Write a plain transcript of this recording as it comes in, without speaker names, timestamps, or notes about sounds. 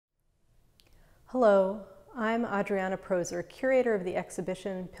Hello, I'm Adriana, curator of the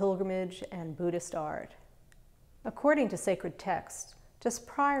exhibition Pilgrimage and Buddhist Art. According to sacred texts, just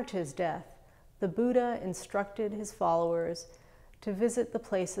prior to his death, the Buddha instructed his followers to visit the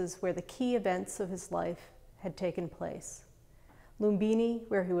places where the key events of his life had taken place. Lumbini,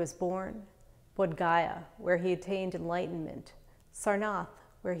 where he was born, Bodh Gaya, where he attained enlightenment, Sarnath,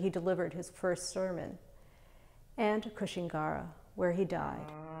 where he delivered his first sermon, and Kushingara, where he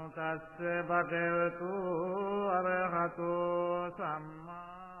died.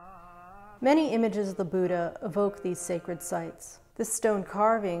 Many images of the Buddha evoke these sacred sites. This stone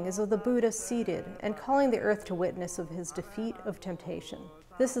carving is of the Buddha seated and calling the earth to witness of his defeat of temptation.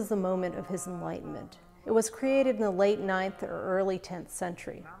 This is the moment of his enlightenment. It was created in the late 9th or early 10th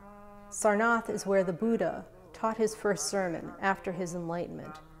century. Sarnath is where the Buddha taught his first sermon after his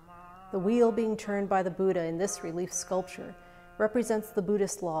enlightenment. The wheel being turned by the Buddha in this relief sculpture represents the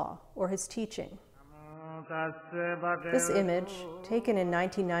Buddhist law, or his teaching. This image, taken in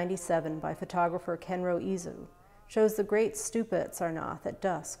 1997 by photographer Kenro Izu, shows the great stupa at Sarnath at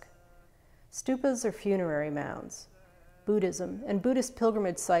dusk. Stupas are funerary mounds. Buddhism and Buddhist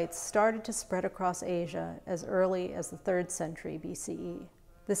pilgrimage sites started to spread across Asia as early as the 3rd century BCE.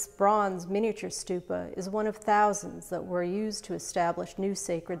 This bronze miniature stupa is one of thousands that were used to establish new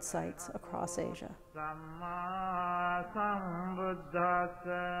sacred sites across Asia.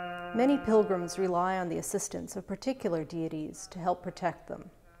 Many pilgrims rely on the assistance of particular deities to help protect them.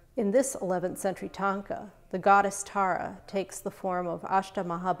 In this 11th century tanka, the goddess Tara takes the form of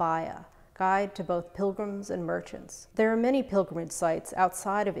Ashtamahabhaya, guide to both pilgrims and merchants. There are many pilgrimage sites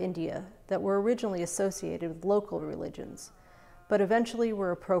outside of India that were originally associated with local religions, but eventually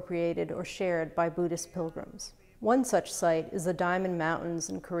were appropriated or shared by Buddhist pilgrims. One such site is the Diamond Mountains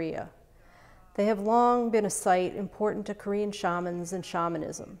in Korea. They have long been a site important to Korean shamans and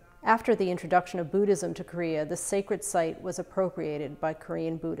shamanism. After the introduction of Buddhism to Korea, this sacred site was appropriated by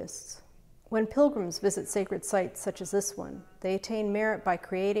Korean Buddhists. When pilgrims visit sacred sites such as this one, they attain merit by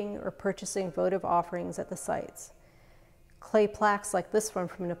creating or purchasing votive offerings at the sites. Clay plaques like this one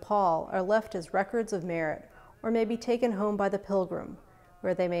from Nepal are left as records of merit or may be taken home by the pilgrim,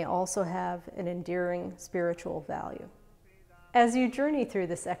 where they may also have an enduring spiritual value. As you journey through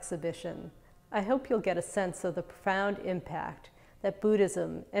this exhibition, I hope you'll get a sense of the profound impact that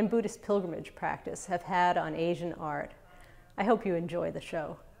Buddhism and Buddhist pilgrimage practice have had on Asian art. I hope you enjoy the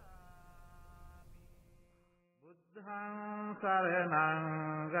show.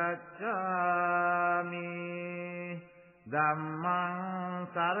 Dhammang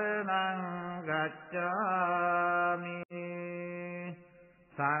saranang gacchami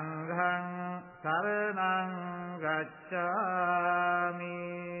Sanghang saranang gacchami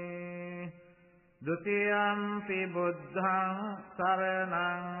Dutiyampi buddhang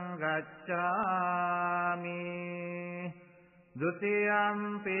saranang gacchami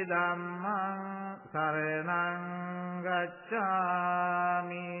Dutiyampi dhammang saranang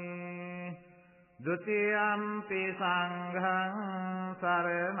gacchami Dutiyampi sanghang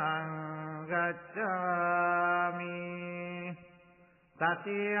saranang gacchami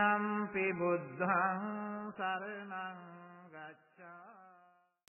Tatiyampi buddhang saranang